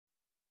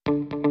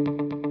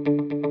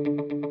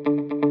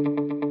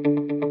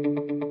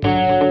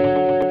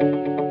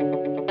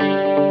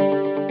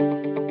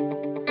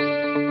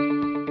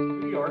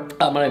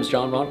name's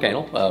John Von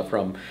Kaenel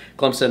from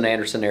Clemson,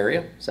 Anderson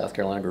area, South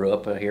Carolina. Grew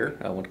up here.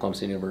 I went to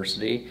Clemson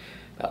University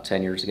about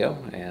 10 years ago,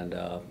 and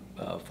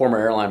former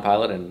airline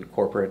pilot and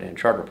corporate and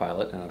charter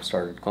pilot, and I've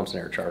started Clemson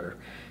Air Charter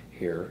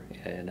here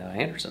in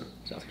Anderson,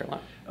 South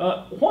Carolina.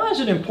 Why is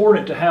it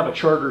important to have a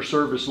charter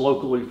service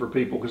locally for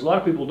people? Because a lot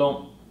of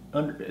people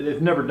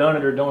they've never done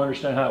it or don't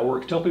understand how it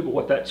works. Tell people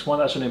why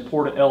that's an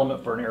important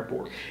element for an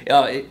airport.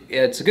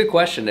 It's a good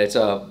question.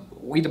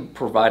 We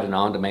provide an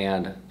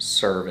on-demand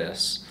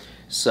service.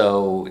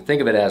 So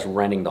think of it as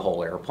renting the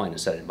whole airplane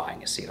instead of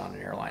buying a seat on an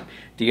airline.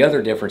 The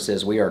other difference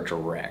is we are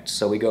direct.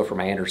 So we go from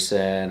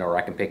Anderson, or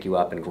I can pick you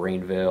up in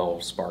Greenville,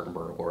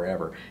 Spartanburg,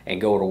 wherever,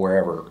 and go to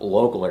wherever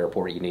local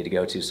airport you need to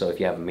go to. So if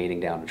you have a meeting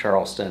down in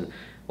Charleston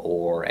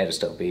or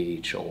Edisto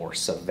Beach or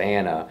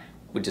Savannah,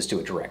 we just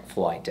do a direct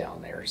flight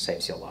down there. It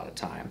saves you a lot of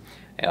time.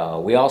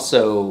 We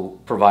also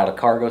provide a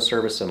cargo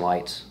service and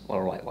light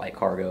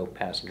cargo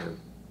passenger.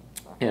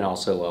 And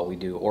also we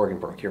do organ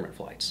procurement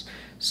flights.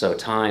 So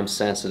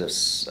time-sensitive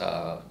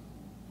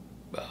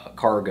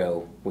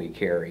cargo we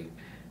carry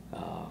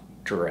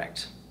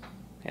direct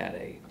at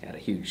a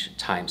huge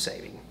time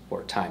saving,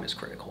 where time is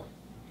critical.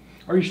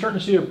 Are you starting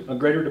to see a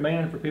greater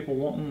demand for people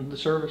wanting the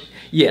service?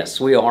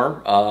 Yes, we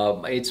are.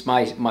 It's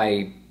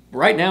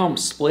right now I'm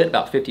split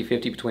about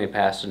 50-50 between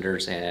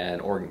passengers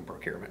and organ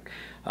procurement.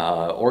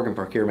 Organ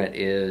procurement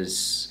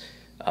is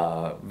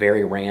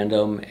very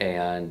random,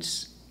 and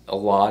a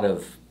lot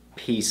of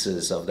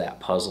pieces of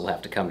that puzzle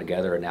have to come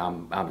together, and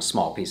now I'm a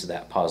small piece of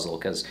that puzzle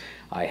because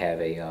I have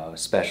a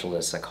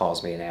specialist that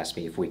calls me and asks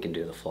me if we can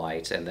do the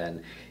flight, and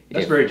then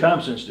that's very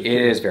time sensitive.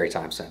 It is very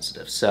time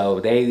sensitive,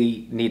 so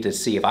they need to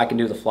see if I can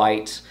do the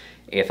flight.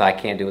 If I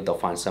can't do it, they'll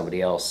find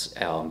somebody else,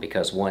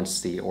 because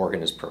once the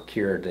organ is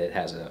procured, it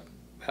has a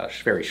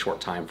very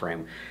short time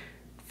frame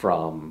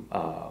from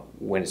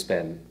when it's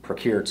been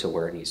procured to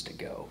where it needs to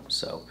go.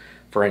 So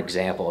for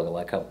example,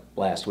 like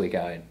last week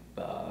I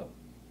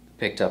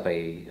picked up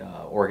a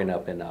organ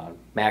up in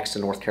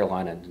Maxton, North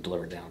Carolina, and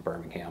delivered down to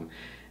Birmingham.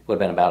 It would have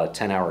been about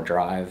a 10-hour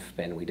drive,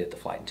 and we did the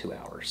flight in 2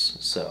 hours.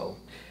 So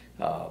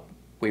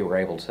we were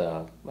able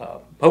to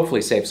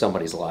hopefully save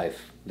somebody's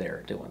life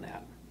there doing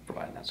that,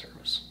 providing that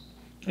service.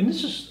 And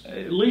this is,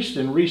 at least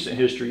in recent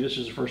history, this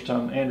is the first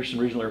time Anderson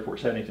Regional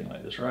Airport's had anything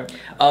like this, right?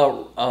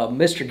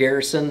 Mr.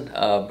 Garrison,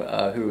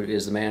 who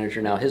is the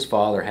manager now, his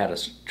father had a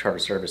charter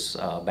service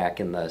back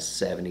in the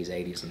 70s,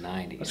 80s, and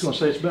 90s. I was going to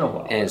say it's been a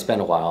while. And it's been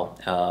a while.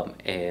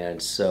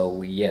 And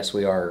so, yes,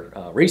 we are,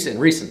 in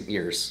recent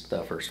years,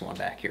 the first one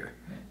back here.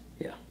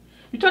 Yeah.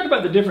 You talked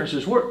about the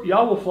differences.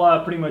 Y'all will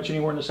fly pretty much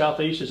anywhere in the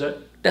Southeast, is that?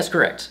 That's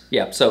correct.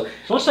 Yeah. So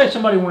let's say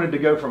somebody wanted to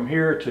go from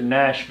here to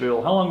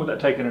Nashville. How long would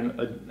that take in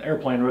an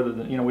airplane rather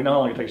than, we know how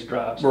long it takes to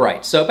drive? So.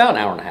 Right. So about an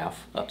hour and a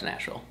half up to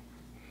Nashville.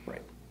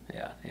 Right.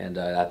 Yeah. And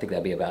I think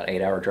that'd be about an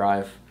 8-hour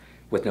drive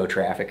with no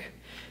traffic.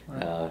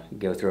 Right.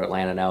 Go through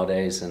Atlanta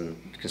nowadays,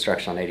 and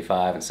construction on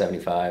 85 and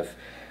 75.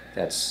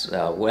 That's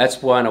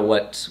one of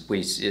what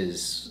we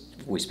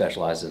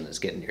specialize in, is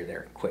getting you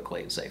there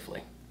quickly and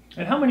safely.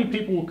 And how many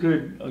people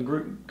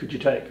could you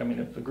take? I mean,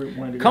 if a group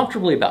wanted to go?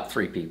 Comfortably about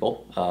 3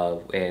 people,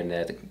 and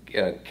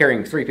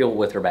carrying 3 people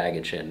with their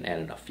baggage and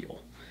enough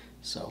fuel.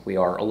 So we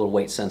are a little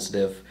weight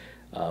sensitive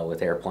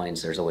with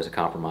airplanes. There's always a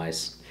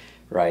compromise,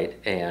 right?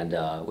 And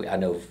I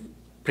know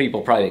people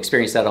probably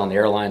experience that on the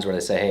airlines, where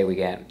they say, hey, we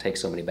can't take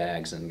so many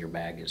bags and your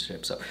bag is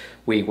shipped. So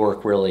we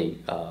work really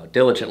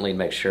diligently to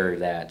make sure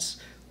that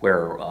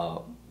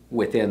we're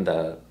within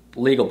the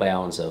legal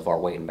bounds of our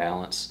weight and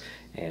balance.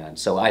 And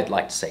so I'd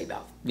like to say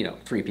about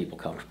 3 people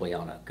comfortably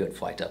on a good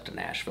flight up to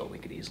Nashville we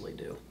could easily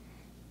do.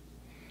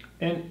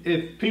 And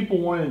if people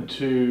wanted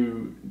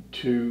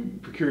to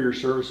procure your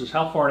services,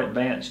 how far in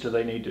advance do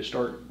they need to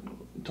start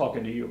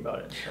talking to you about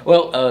it?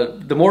 Well,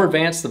 the more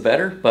advanced the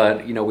better,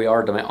 but we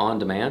are on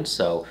demand,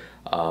 so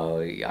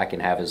I can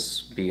have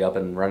us be up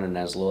and running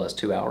as little as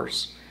 2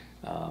 hours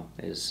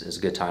is a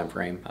good time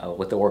frame.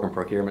 With the organ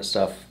procurement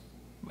stuff,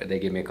 they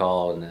give me a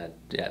call, and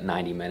that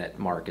 90-minute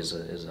mark is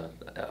a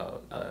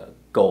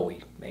goal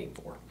we aim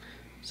for.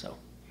 So.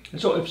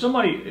 And so if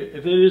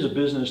it is a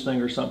business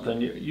thing or something,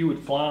 you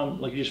would fly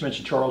them, like you just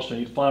mentioned Charleston,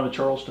 you'd fly them to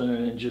Charleston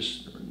and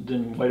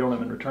then wait on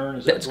them in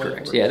return? That's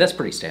correct. Yeah, that's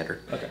pretty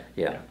standard. Okay.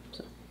 Yeah.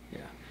 So, yeah.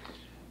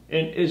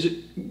 And has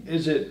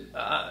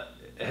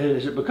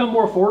it become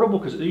more affordable?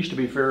 Because it used to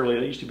be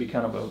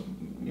kind of a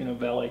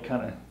valet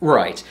kind of.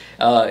 Right.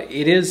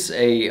 It is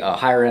a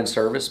higher end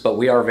service, but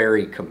we are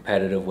very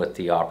competitive with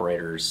the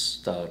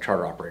operators, the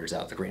charter operators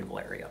out of the Greenville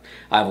area.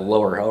 I have a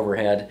lower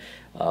overhead,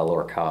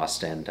 lower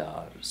cost, and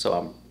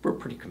so we're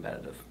pretty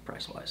competitive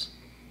price wise.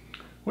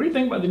 What do you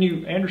think about the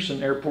new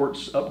Anderson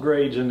Airport's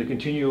upgrades and the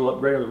continual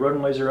upgrade of the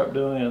runways they're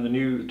doing and the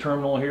new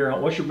terminal here?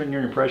 What's your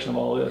impression of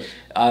all this?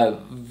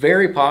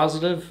 Very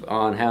positive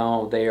on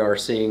how they are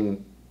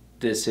seeing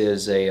this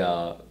is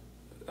a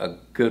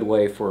good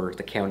way for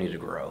the county to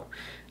grow.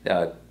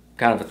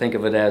 Kind of think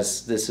of it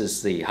as this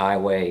is the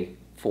highway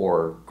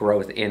for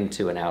growth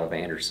into and out of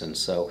Anderson.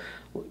 So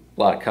a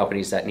lot of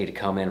companies that need to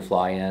come in,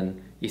 fly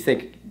in. You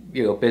think,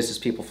 business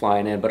people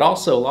flying in, but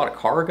also a lot of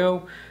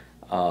cargo.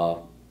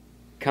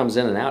 comes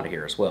in and out of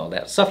here as well.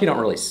 That stuff you don't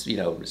really,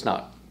 it's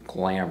not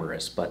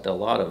glamorous, but a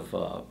lot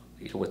of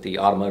with the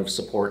automotive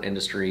support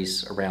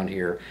industries around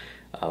here,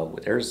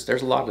 there's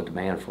a lot of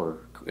demand for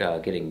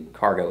getting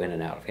cargo in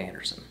and out of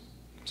Anderson.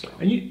 So.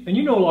 And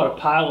you know a lot of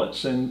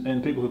pilots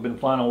and people who've been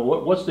flying on.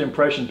 What's the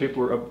impression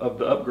people are of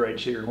the upgrades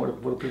here? What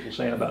are people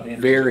saying about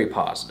Anderson? Very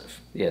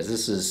positive. Yes,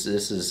 this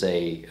is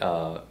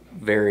a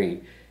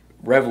very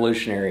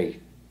revolutionary,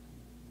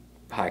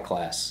 high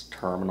class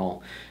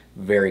terminal.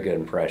 Very good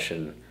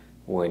impression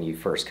when you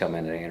first come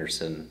into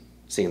Anderson,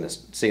 seeing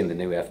the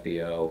new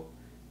FBO,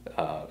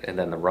 and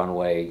then the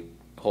runway.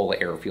 Whole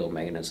airfield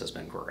maintenance has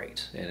been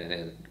great,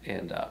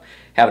 and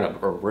having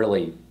a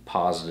really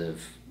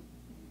positive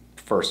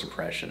first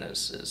impression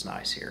is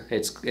nice here.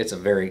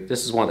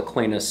 This is one of the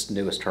cleanest,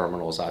 newest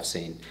terminals I've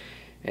seen,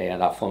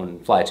 and I've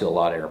fly to a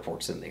lot of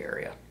airports in the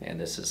area, and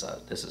this is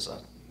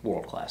a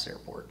world-class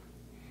airport.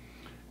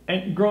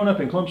 And growing up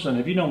in Clemson,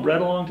 have you known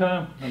Brett a long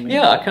time?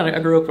 Yeah, I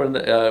grew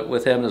up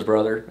with him and his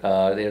brother.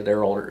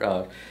 They're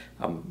older.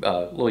 I'm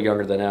a little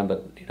younger than them,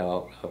 but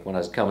when I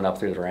was coming up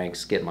through the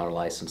ranks, getting my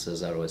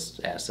licenses, I always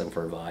asked them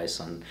for advice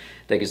on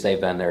things. They've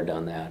been there,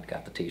 done that,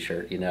 got the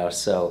T-shirt,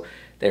 so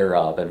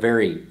they're been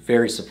very,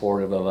 very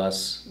supportive of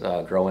us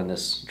growing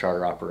this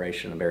charter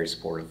operation, and very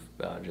supportive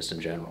just in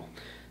general.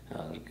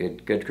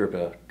 Good group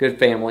of good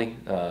family.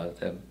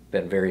 Have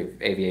been very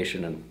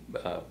aviation and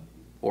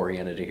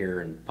oriented here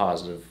and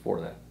positive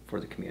for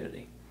the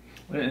community.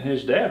 And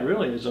his dad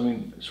really is,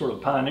 sort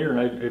of pioneer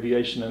in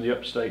aviation in the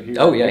upstate here.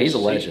 Oh yeah, he's a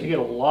legend. He got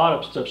a lot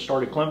of stuff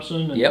started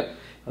Clemson. And, yep.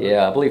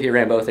 Yeah, I believe he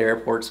ran both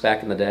airports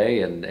back in the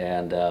day, and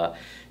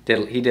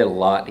he did a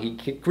lot.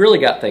 He really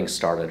got things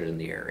started in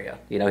the area.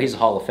 He's a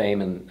Hall of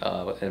Fame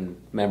and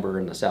member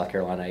in the South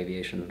Carolina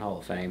Aviation Hall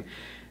of Fame,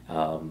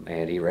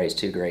 and he raised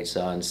two great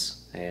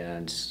sons,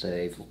 and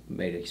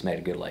he's made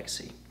a good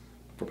legacy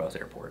for both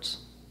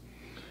airports.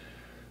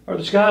 Are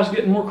the skies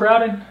getting more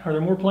crowded? Are there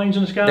more planes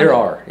in the sky? There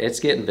are. It's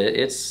getting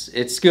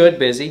it's good,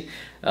 busy.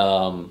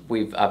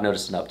 I've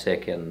noticed an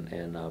uptick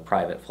in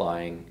private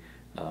flying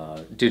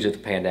due to the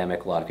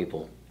pandemic. A lot of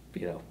people,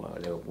 they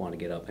want to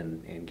get up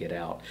and get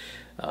out.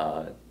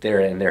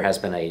 There has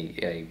been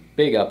a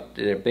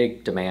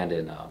big demand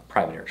in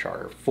private air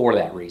charter for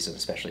that reason,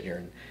 especially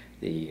during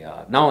the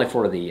not only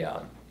for the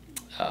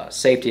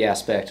safety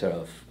aspect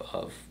of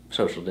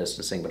social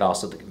distancing, but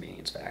also the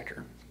convenience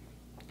factor.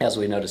 As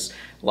we noticed,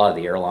 a lot of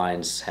the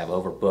airlines have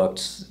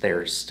overbooked.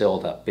 There's still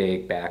that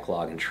big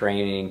backlog in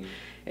training,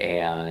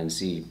 and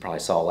you probably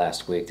saw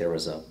last week there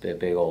was a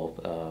big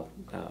old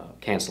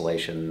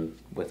cancellation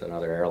with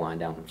another airline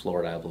down in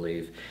Florida, I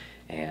believe,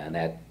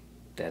 and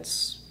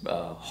that's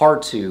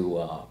hard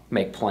to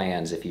make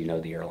plans if you know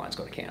the airline's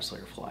going to cancel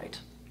your flight.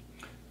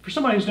 For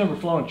somebody who's never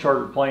flown a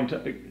chartered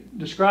plane,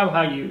 describe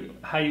how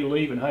you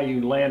leave and how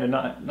you land, and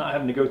not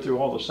having to go through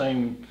all the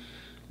same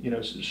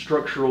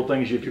structural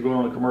things if you're going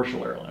on a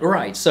commercial airline.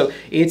 Right. So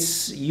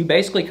you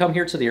basically come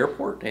here to the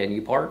airport and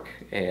you park,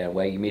 and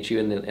we meet you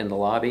in the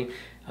lobby.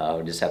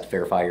 We just have to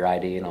verify your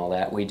ID and all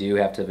that. We do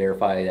have to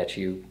verify that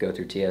you go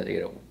through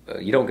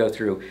you don't go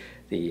through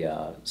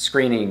the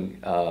screening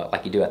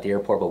like you do at the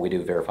airport, but we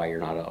do verify you're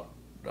not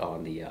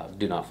on the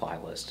do not fly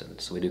list, and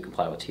so we do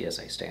comply with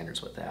TSA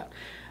standards with that.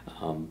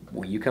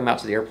 You come out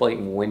to the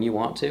airplane when you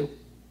want to.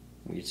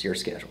 It's your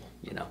schedule.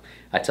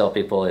 I tell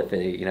people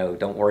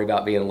don't worry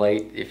about being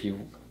late. If you're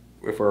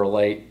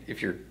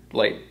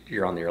late,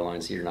 you're on the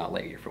airline, so you're not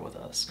late. You're with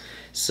us.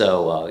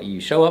 So you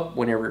show up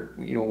whenever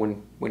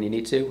when you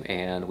need to,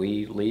 and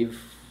we leave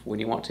when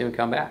you want to and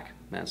come back.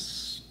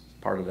 That's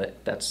part of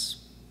it. That's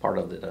part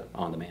of the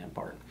on-demand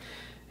part.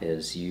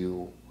 Is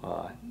you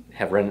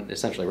have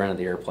essentially rented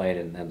the airplane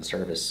and the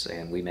service,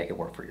 and we make it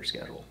work for your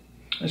schedule.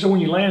 And so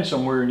when you land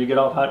somewhere and you get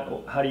off,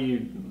 how do you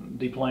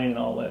deplane and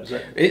all that?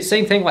 It's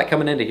same thing like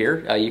coming into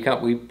here.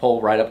 We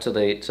pull right up to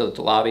the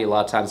lobby. A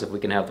lot of times, if we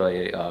can have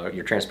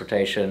your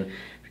transportation,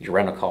 if you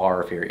rent a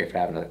car, if you're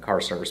having a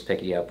car service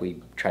pick you up,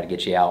 we try to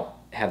get you out,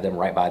 have them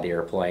right by the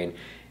airplane.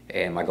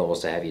 And my goal is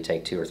to have you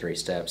take 2 or 3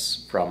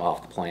 steps from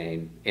off the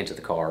plane into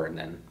the car, and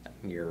then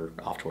you're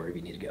off to wherever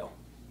you need to go.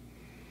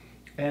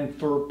 And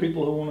for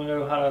people who want to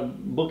know how to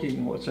book you,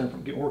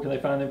 where can they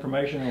find the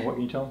information, or what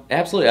can you tell them?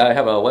 Absolutely. I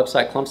have a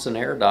website,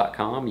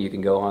 clemsonair.com. You can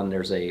go on.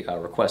 There's a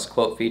request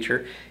quote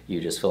feature.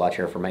 You just fill out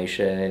your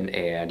information,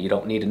 and you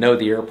don't need to know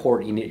the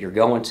airport you're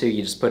going to.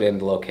 You just put in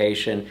the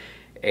location,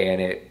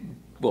 and it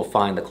will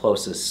find the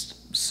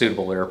closest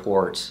suitable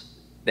airport.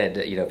 That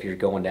if you're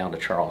going down to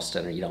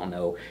Charleston, or you don't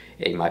know,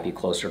 it might be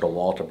closer to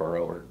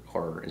Walterboro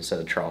or instead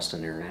of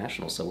Charleston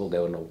International. So we'll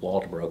go into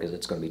Walterboro because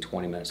it's going to be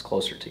 20 minutes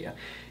closer to you.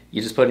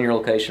 You just put in your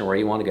location, where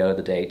you want to go,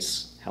 the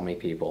dates, how many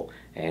people,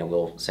 and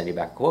we'll send you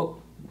back a quote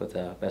with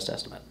the best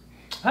estimate.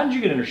 How did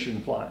you get interested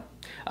in flying?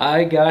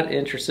 I got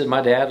interested.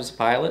 My dad was a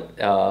pilot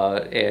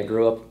and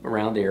grew up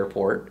around the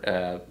airport,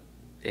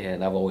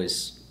 and I've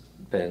always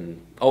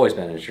been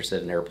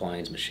interested in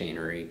airplanes,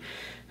 machinery.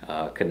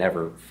 Could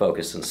never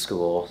focus in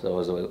school, so I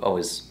was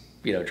always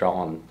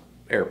drawing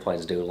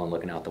airplanes, doodling,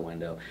 looking out the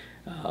window.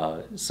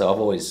 So I've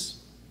always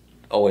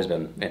always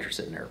been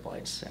interested in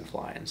airplanes and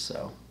flying.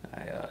 So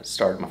I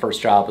started, my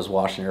first job was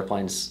washing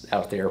airplanes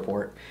out at the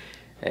airport,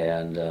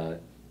 and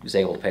was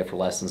able to pay for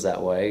lessons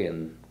that way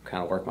and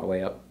kind of work my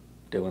way up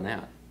doing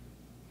that.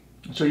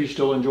 So you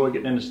still enjoy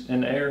getting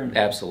in the air?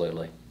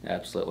 Absolutely,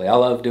 absolutely. I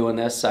love doing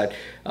this. I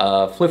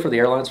flew for the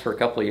airlines for a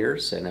couple of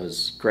years, and it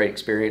was a great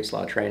experience, a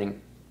lot of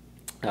training.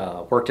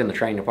 Worked in the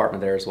training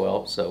department there as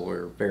well, so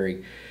we're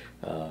very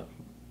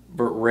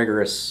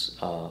rigorous,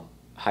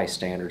 high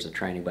standards of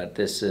training. But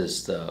this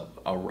is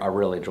I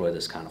really enjoy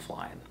this kind of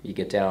flying. You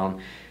get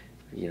down,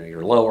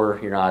 you're lower,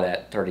 you're not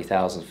at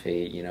 30,000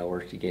 feet,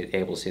 where you get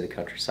able to see the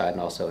countryside and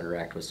also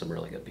interact with some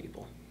really good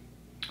people.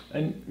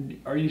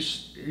 And are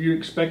you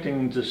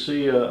expecting to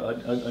see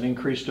an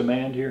increased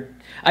demand here?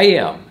 I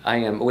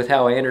am. With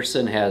how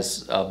Anderson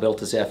has built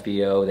this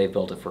FBO, they've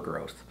built it for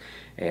growth.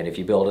 And if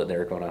you build it,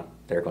 they're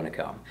gonna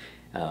come.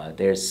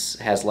 This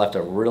has left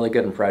a really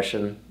good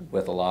impression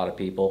with a lot of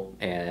people,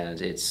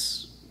 and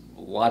it's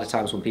a lot of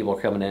times when people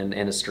are coming in,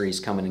 industries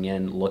coming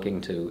in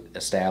looking to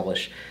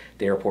establish,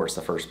 the airport's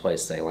the first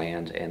place they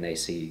land, and they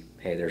see,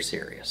 hey, they're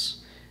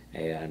serious.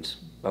 And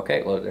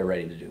okay, well, they're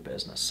ready to do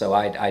business. So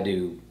I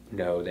do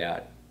know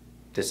that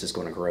this is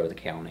going to grow the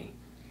county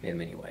in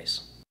many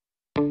ways.